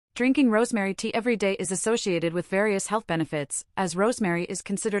Drinking rosemary tea every day is associated with various health benefits, as rosemary is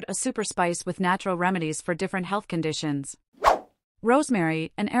considered a super spice with natural remedies for different health conditions.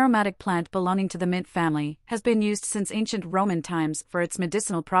 Rosemary, an aromatic plant belonging to the mint family, has been used since ancient Roman times for its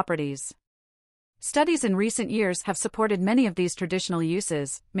medicinal properties. Studies in recent years have supported many of these traditional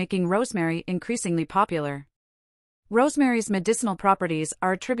uses, making rosemary increasingly popular. Rosemary's medicinal properties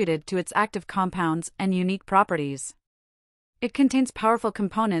are attributed to its active compounds and unique properties. It contains powerful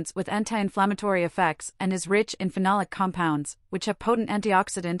components with anti-inflammatory effects and is rich in phenolic compounds, which have potent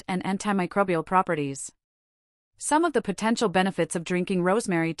antioxidant and antimicrobial properties. Some of the potential benefits of drinking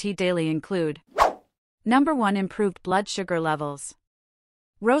rosemary tea daily include: Number 1. Improved blood sugar levels.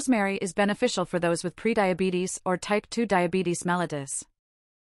 Rosemary is beneficial for those with prediabetes or type 2 diabetes mellitus.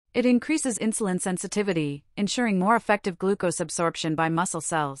 It increases insulin sensitivity, ensuring more effective glucose absorption by muscle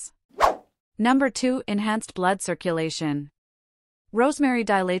cells. Number 2. Enhanced blood circulation. Rosemary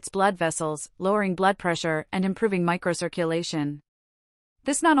dilates blood vessels, lowering blood pressure and improving microcirculation.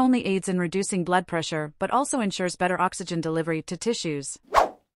 This not only aids in reducing blood pressure but also ensures better oxygen delivery to tissues.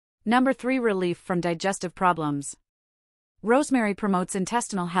 Number 3. Relief from digestive problems. Rosemary promotes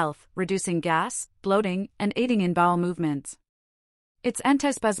intestinal health, reducing gas, bloating, and aiding in bowel movements. Its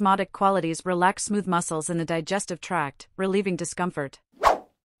antispasmodic qualities relax smooth muscles in the digestive tract, relieving discomfort.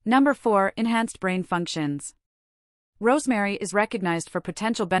 Number 4. Enhanced brain functions. Rosemary is recognized for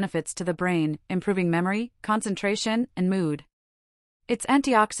potential benefits to the brain, improving memory, concentration, and mood. Its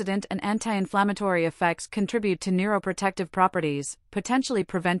antioxidant and anti-inflammatory effects contribute to neuroprotective properties, potentially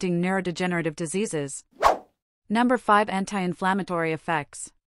preventing neurodegenerative diseases. Number 5. Anti-inflammatory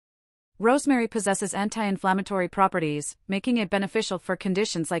effects. Rosemary possesses anti-inflammatory properties, making it beneficial for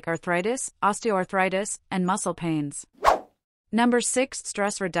conditions like arthritis, osteoarthritis, and muscle pains. Number 6.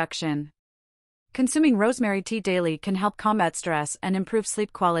 Stress reduction. Consuming rosemary tea daily can help combat stress and improve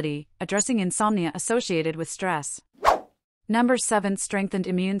sleep quality, addressing insomnia associated with stress. Number 7. Strengthened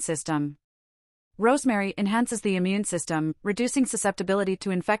immune system. Rosemary enhances the immune system, reducing susceptibility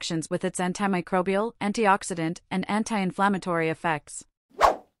to infections with its antimicrobial, antioxidant, and anti-inflammatory effects.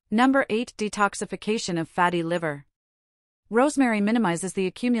 Number 8. Detoxification of fatty liver. Rosemary minimizes the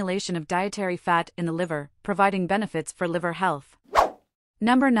accumulation of dietary fat in the liver, providing benefits for liver health.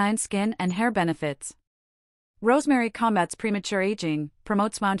 Number 9. Skin and hair benefits. Rosemary combats premature aging,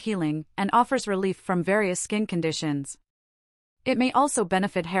 promotes wound healing, and offers relief from various skin conditions. It may also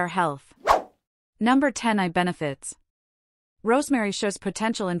benefit hair health. Number 10. Eye benefits. Rosemary shows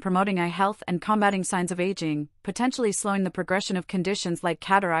potential in promoting eye health and combating signs of aging, potentially slowing the progression of conditions like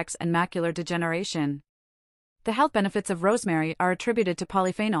cataracts and macular degeneration. The health benefits of rosemary are attributed to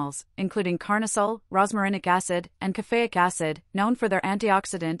polyphenols, including carnosol, rosmarinic acid, and caffeic acid, known for their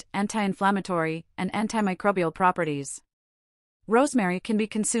antioxidant, anti-inflammatory, and antimicrobial properties. Rosemary can be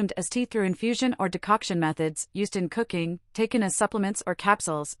consumed as tea through infusion or decoction methods, used in cooking, taken as supplements or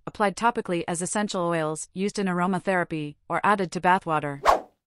capsules, applied topically as essential oils, used in aromatherapy, or added to bathwater.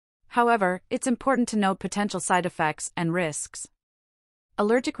 However, it's important to note potential side effects and risks.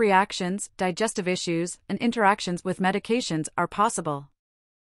 Allergic reactions, digestive issues, and interactions with medications are possible.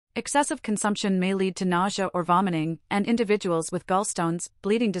 Excessive consumption may lead to nausea or vomiting, and individuals with gallstones,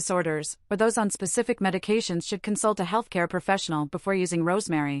 bleeding disorders, or those on specific medications should consult a healthcare professional before using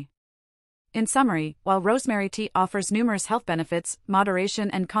rosemary. In summary, while rosemary tea offers numerous health benefits, moderation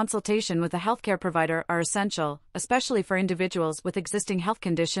and consultation with a healthcare provider are essential, especially for individuals with existing health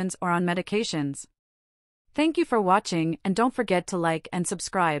conditions or on medications. Thank you for watching, and don't forget to like and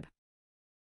subscribe.